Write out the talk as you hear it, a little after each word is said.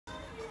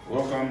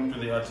Welcome to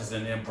the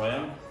Artisan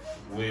Empire,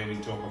 where we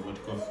talk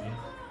about coffee.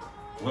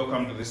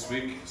 Welcome to this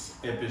week's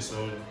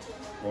episode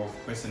of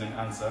Question and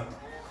Answer.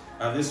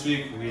 This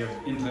week we have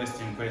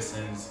interesting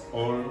questions,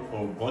 all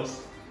or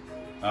both,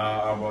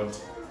 about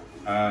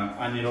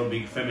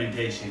anaerobic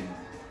fermentation.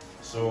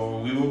 So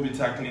we will be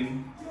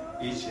tackling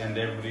each and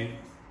every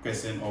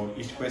question, or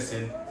each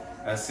question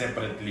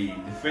separately.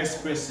 The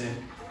first question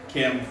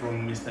came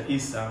from Mr.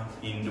 Issa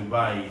in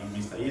Dubai.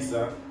 Mr.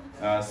 Issa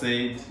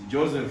said,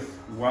 Joseph,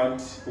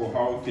 what or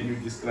how can you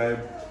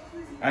describe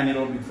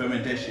anaerobic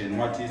fermentation?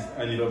 What is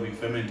anaerobic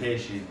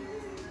fermentation?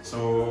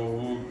 So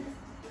we'll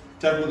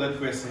tackle that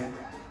question.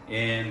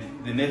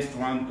 And the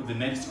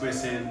next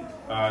question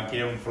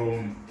came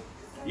from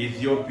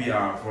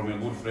Ethiopia, from a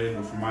good friend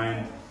of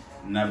mine,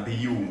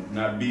 Nabiyu.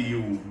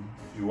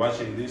 If you're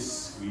watching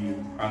this, we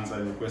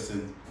answer the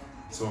question.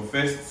 So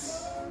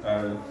first,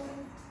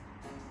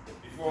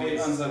 before we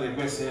answer the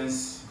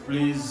questions,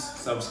 please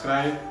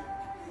subscribe,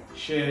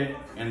 share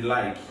and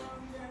like.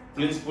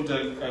 Please put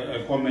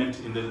a comment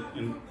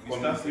in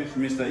contact with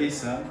Mr.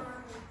 Issa.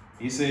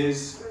 He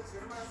says,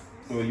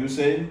 so you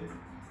say,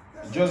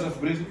 Joseph,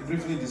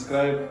 briefly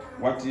describe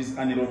what is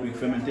anaerobic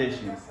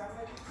fermentation.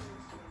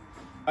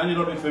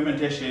 Anaerobic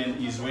fermentation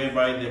is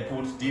whereby they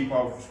put deep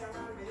out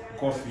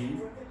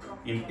coffee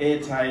in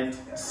airtight,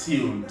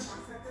 sealed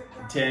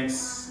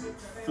tanks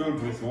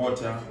filled with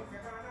water,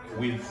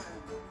 with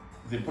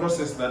the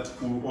process that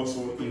will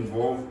also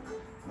involve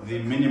the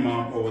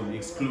minimum or the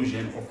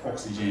exclusion of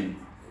oxygen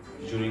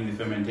during the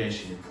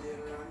fermentation.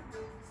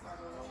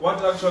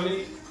 What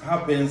actually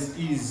happens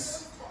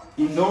is,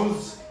 in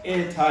those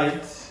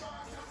airtight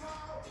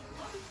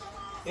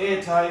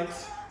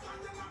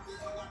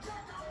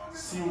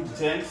sealed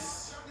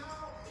tanks,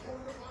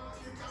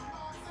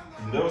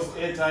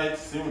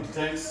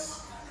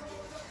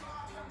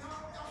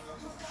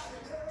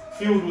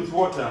 filled with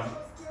water,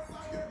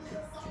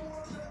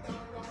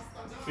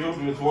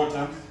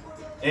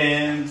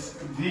 and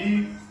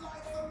the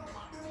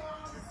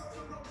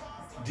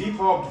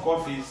depulped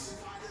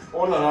coffees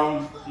all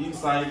around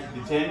inside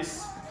the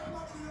tanks,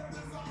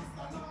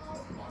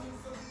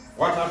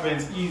 what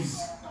happens is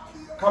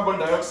carbon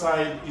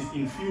dioxide is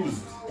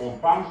infused or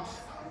pumped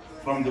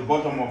from the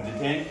bottom of the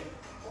tank,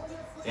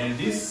 and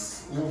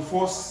this will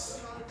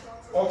force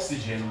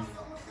oxygen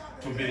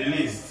to be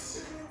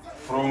released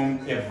from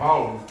a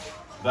valve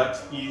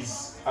that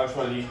is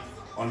actually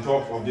on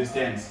top of these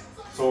tanks.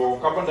 So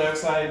carbon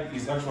dioxide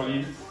is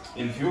actually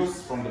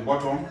infused from the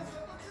bottom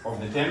of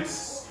the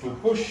tanks to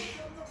push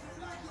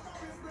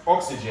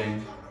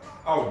oxygen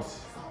out,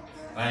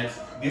 right?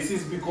 This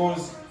is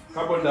because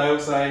carbon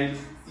dioxide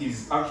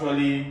is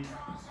actually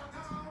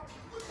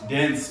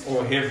dense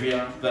or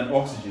heavier than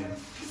oxygen.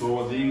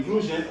 So the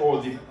inclusion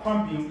or the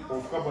pumping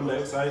of carbon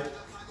dioxide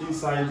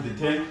inside the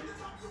tank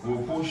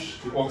will push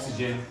the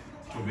oxygen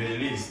to be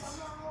released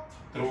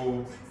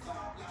through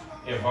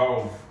a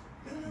valve.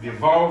 The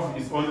valve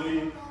is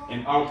only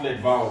an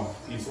outlet valve.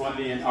 It's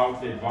only an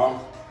outlet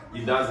valve.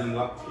 It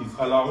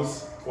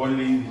allows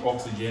only the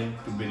oxygen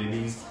to be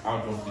released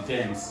out of the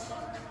tanks.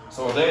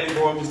 So there you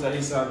go, Mr.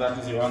 Issa, that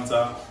is your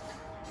answer.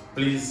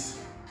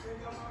 Please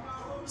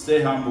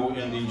stay humble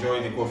and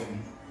enjoy the coffee.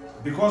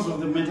 Because of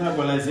the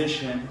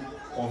metabolization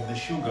of the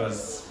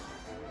sugars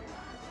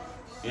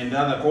and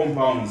other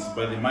compounds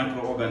by the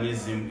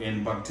microorganism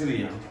and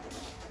bacteria,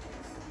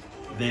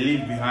 they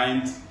leave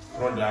behind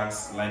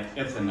products like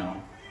ethanol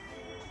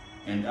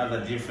and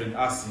other different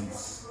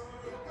acids.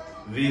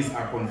 These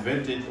are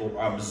converted or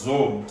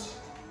absorbed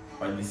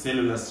by the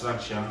cellular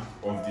structure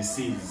of the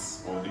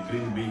seeds or the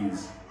green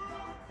beans.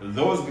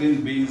 Those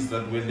green beans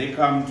that when they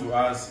come to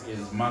us as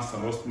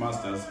roast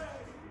masters,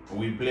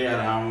 we play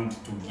around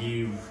to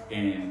give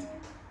and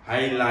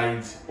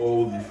highlight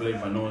all the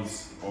flavor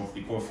notes of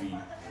the coffee.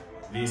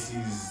 This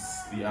is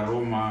the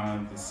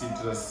aroma, the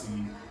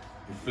citrusy,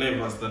 the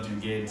flavors that you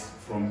get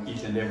from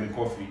each and every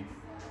coffee.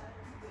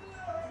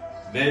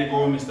 There you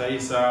go, Mr.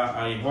 Issa.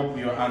 I hope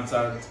you are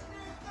answered.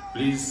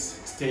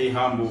 Please stay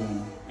humble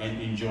and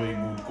enjoy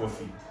good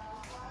coffee.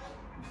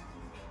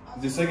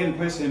 The second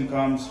question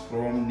comes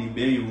from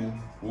Nibeyu,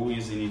 who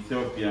is in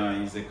Ethiopia.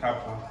 He's a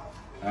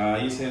Kappa.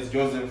 He says,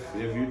 Joseph,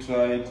 have you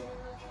tried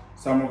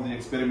some of the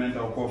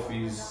experimental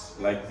coffees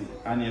like the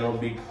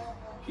anaerobic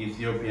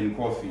Ethiopian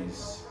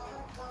coffees?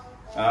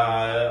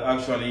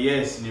 Actually,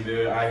 yes,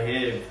 Nibeyu, I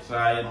have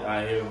tried.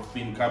 I have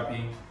been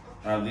cupping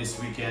this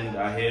weekend.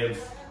 I have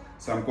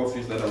some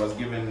coffees that I was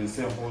given in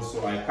samples,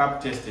 so I cup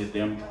tested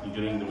them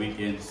during the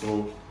weekend.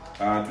 So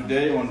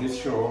today on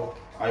this show,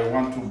 I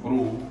want to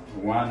brew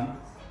one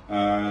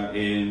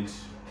and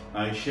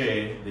I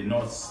share the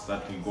notes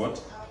that we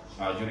got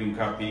during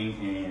cupping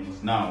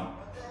and now.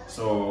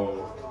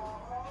 So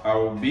I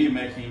will be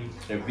making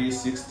a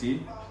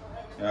V60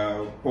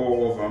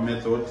 pour over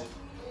method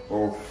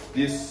of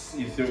this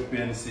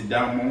Ethiopian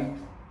Sidamo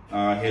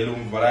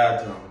Helum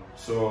varietal.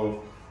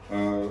 So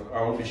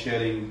I will be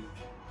sharing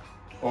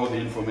all the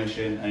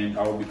information and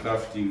I will be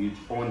crafting it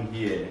on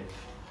here.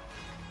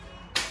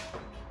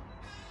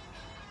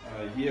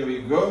 Here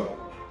we go.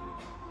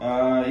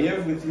 I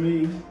have with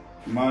me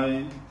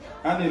my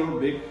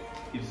anaerobic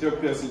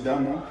Ethiopia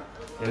Sidamo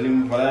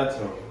Elim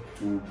varietal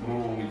to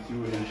grow with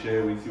you and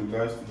share with you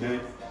guys today.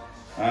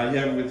 I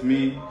have with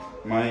me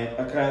my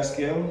Acacia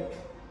scale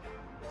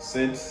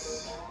set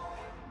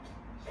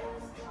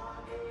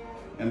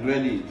and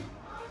ready.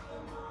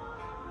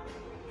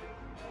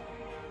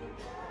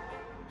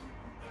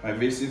 My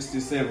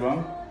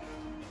V67,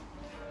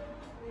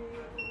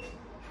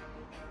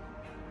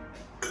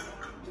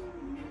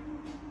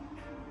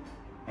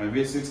 my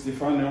V60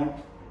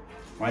 funnel,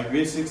 my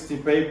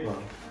V60 paper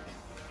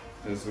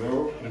as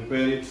well.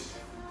 Prepare it.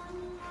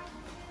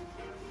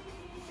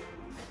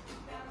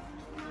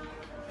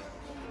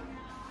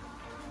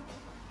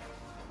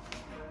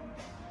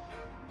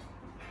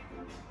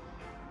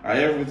 I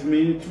have with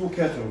me two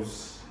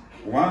kettles,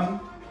 one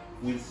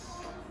with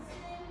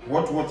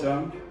hot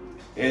water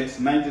at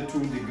 92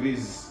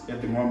 degrees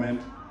at the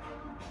moment.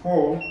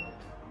 Pour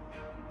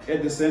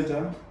at the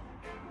center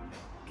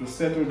to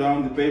settle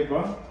down the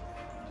paper.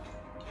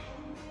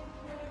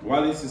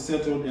 While it's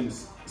settled and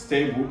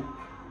stable,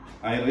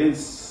 I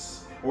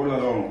rinse all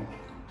along.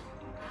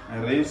 I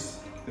rinse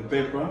the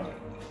paper,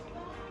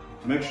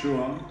 make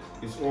sure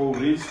it's all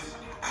rinsed.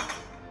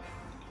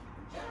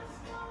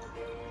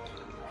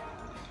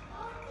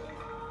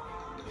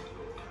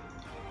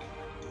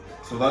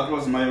 So that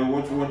was my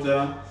hot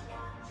water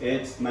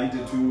at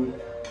 92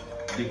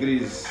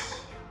 degrees.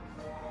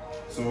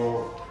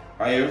 So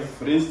I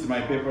have rinsed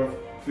my paper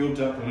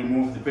filter to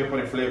remove the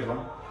papery flavor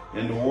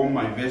and warm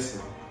my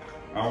vessel.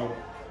 I'll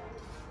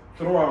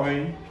throw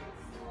away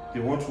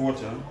the hot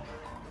water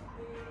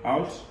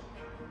out,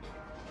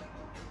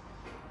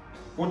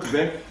 put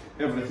back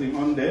everything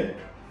on there.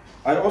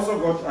 I also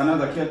got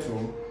another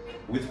kettle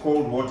with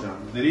cold water.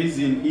 The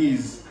reason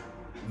is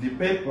the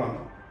paper,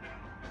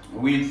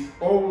 with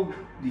all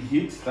the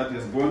heat that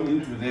has gone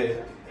into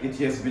there, it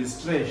has been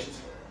stretched.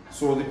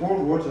 So the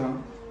cold water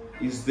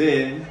is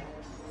there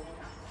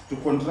to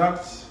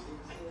contract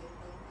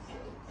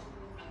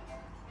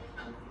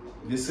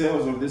the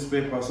cells of this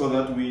paper so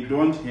that we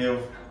don't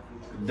have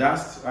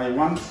dust. I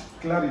want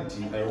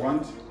clarity. I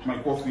want my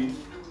coffee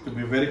to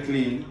be very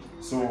clean.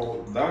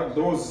 So that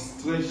those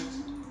stretched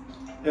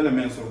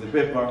elements of the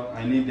paper,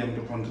 I need them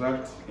to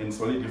contract and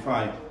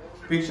solidify.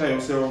 Picture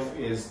yourself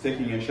as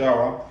taking a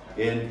shower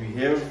and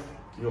you have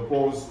your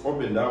pores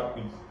opened up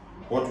with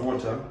hot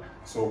water,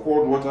 so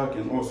cold water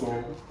can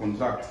also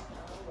contract.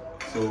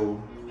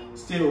 So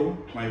still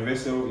my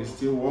vessel is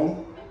still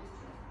warm.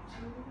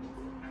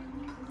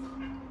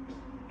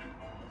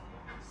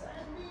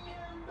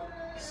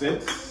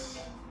 Set.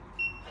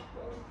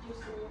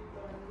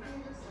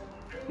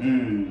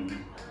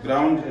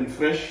 Ground and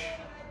fresh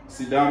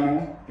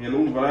Sidamo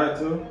Helum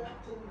varietal.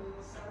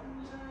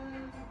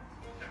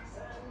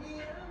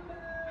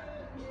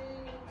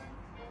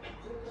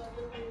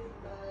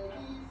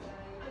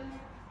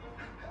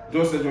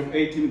 Dosage of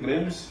 18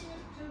 grams.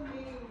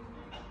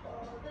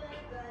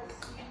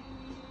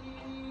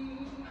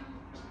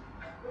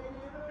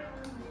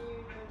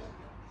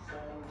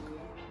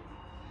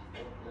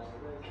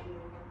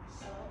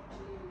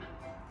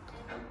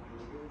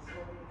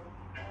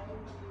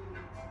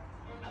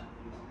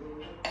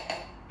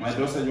 My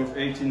dosage of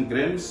 18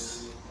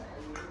 grams.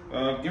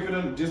 Give it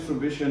a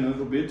distribution a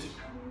little bit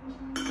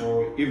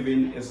for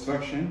even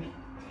extraction.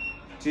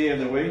 Tear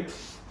the weight.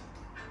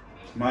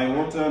 My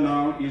water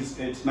now is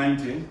at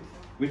 90,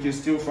 which is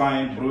still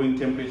fine. Brewing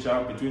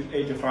temperature between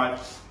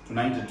 85 to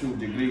 92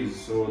 degrees.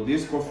 So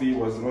this coffee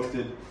was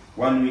roasted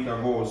 1 week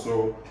ago,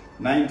 so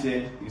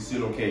 90 is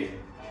still okay.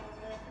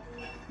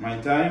 My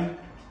time,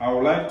 I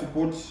would like to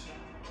put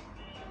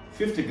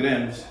 50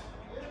 grams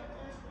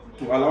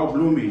to allow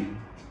blooming.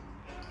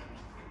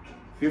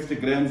 50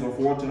 grams of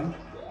water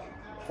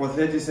for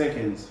 30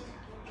 seconds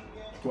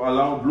to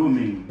allow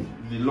blooming,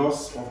 the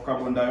loss of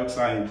carbon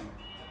dioxide,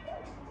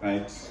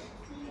 right?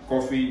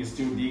 Coffee is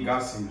still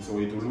degassing, so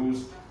it will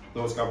lose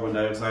those carbon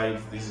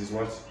dioxide. This is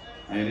what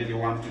I really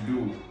want to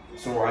do.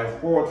 So I've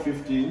poured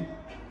 50.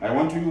 I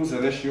want to use a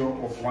ratio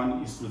of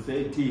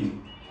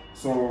 1:13.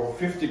 So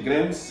 50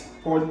 grams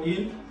poured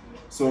in.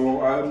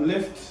 So I'm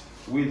left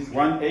with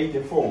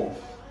 184.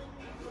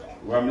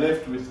 I'm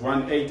left with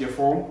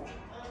 184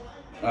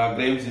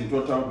 grams in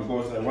total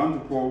because I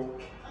want to pour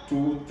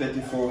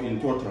 234 in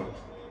total.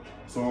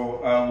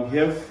 So I'll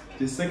have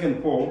the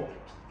second pour.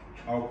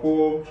 I'll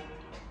pour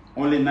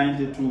only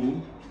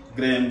 92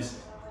 grams.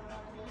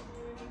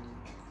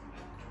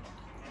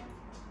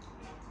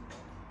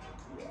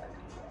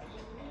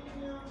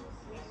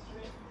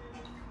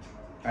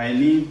 I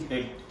need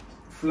a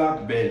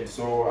flat bed,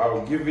 so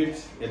I'll give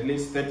it at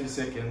least 30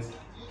 seconds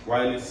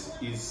while it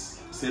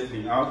is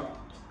settling out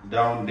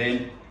down.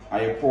 Then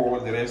I pour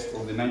the rest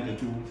of the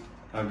 92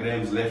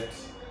 grams left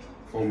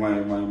for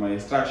my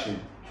extraction.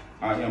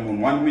 I am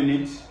on 1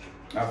 minute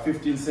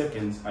 15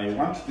 seconds. I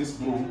want this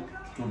brew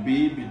to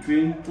be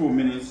between 2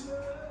 minutes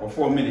or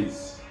 4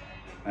 minutes.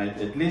 Right?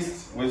 At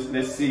least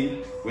let's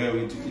see where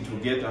it will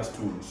get us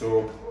to.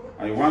 So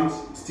I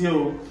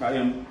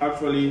am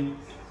actually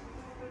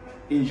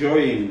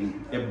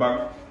enjoying a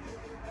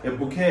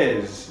bouquet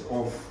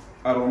of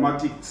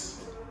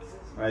aromatics,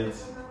 right,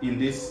 in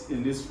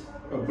this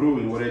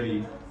brewing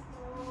already.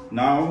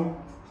 Now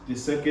the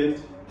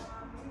second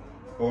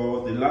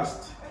or the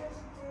last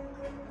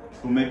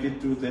to make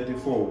it to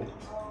 34.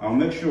 I'll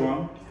make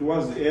sure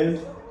towards the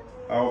end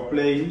I'll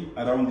play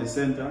around the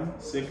center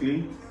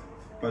circling,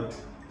 but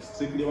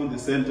strictly on the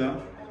center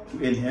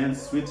to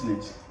enhance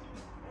sweetness.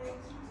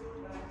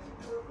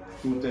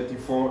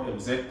 234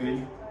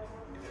 exactly.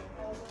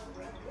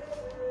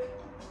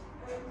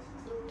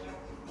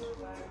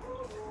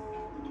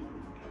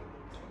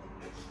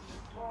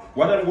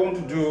 What I'm going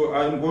to do,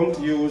 I'm going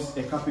to use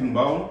a cupping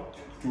bowl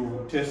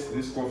to test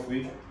this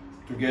coffee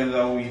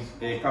together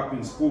with a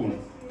cupping spoon.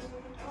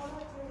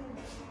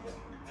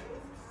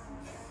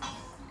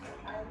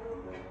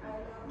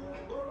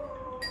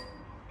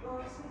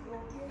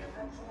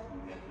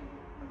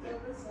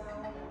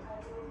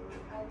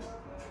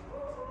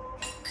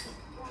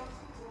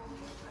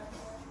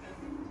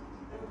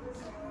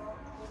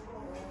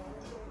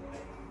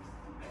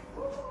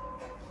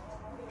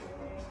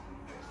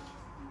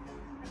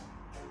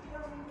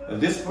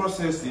 This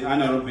process, the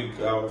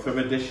anaerobic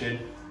fermentation,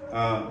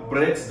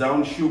 breaks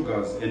down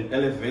sugars and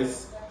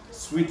elevates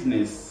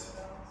sweetness,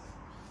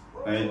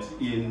 right,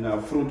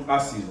 in fruit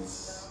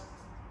acids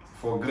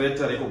for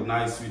greater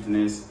recognized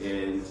sweetness.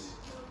 And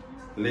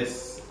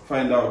let's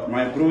find out.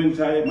 My brewing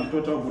time, my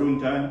total brewing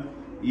time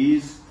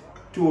is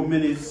 2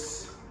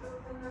 minutes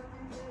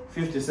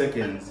 50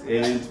 seconds,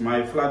 and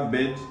my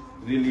flatbed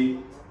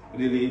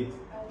really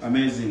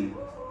amazing.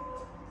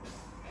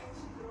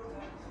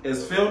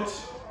 As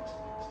felt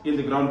in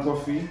the ground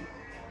coffee,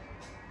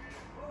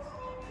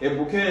 a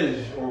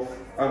bouquet of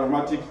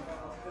aromatic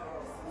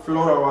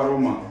floral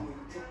aroma.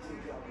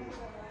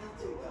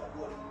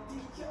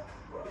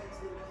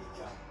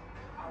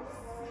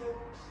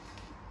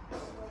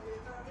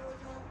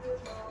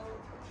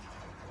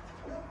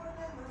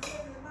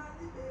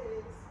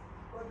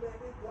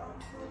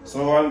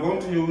 So I'm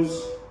going to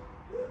use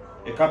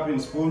a cupping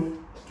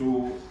spoon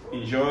to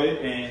enjoy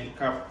and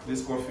cup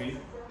this coffee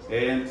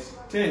and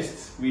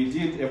taste. We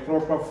did a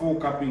proper full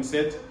cupping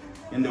set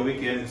in the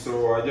weekend,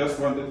 so I just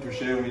wanted to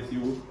share with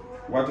you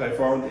what I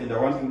found, and I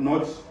want to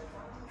note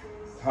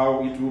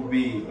how it will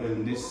be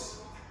in this.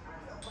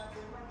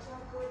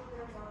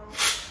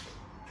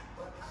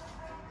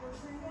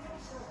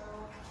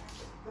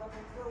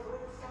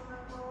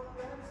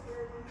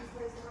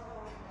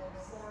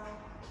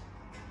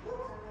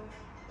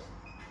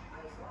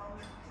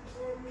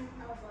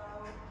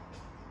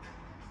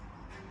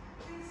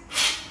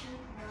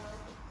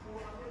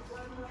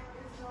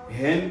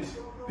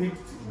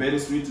 Hand-picked berry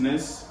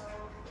sweetness,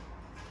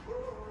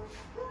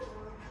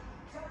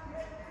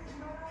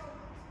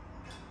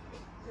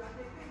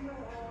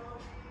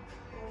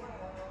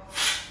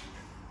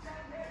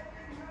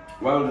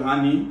 wild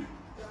honey,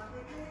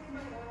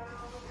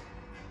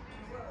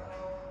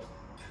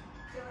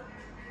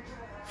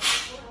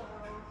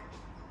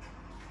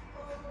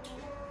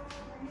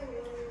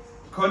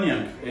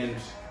 cognac, and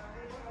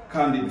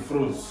candied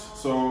fruits.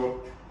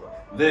 So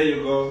there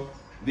you go.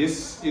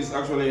 This is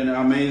actually an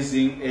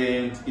amazing,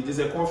 and it is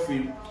a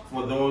coffee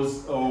for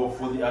those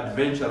for the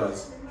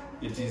adventurers.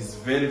 It is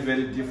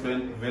very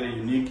different, very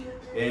unique.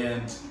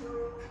 And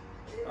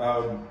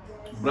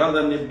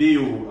Brother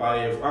Nebiu, I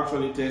have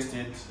actually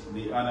tasted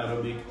the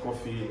anaerobic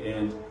coffee,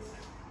 and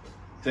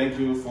thank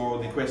you for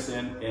the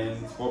question,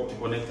 and hope to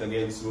connect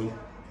again soon.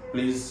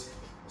 Please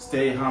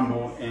stay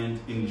humble and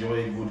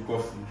enjoy good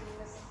coffee.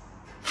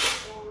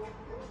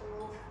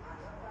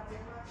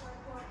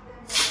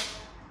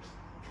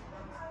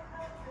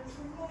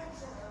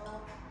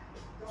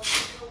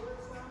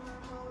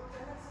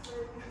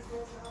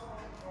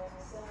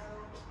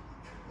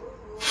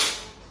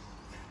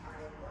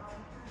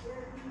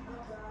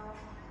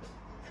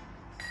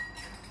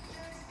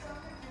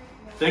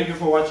 Thank you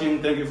for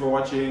watching. Thank you for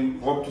watching.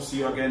 Hope to see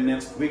you again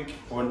next week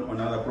on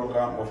another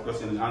program of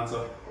question and answer.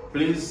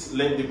 Please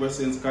let the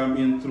questions come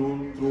in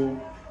through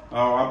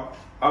our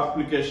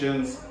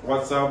applications,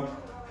 WhatsApp,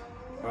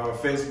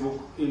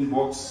 Facebook,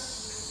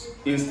 inbox,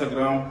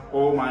 Instagram,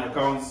 all my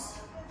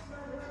accounts.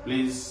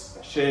 Please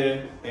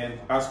share and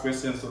ask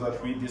questions so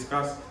that we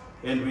discuss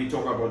and we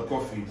talk about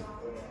coffee.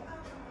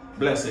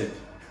 Blessed.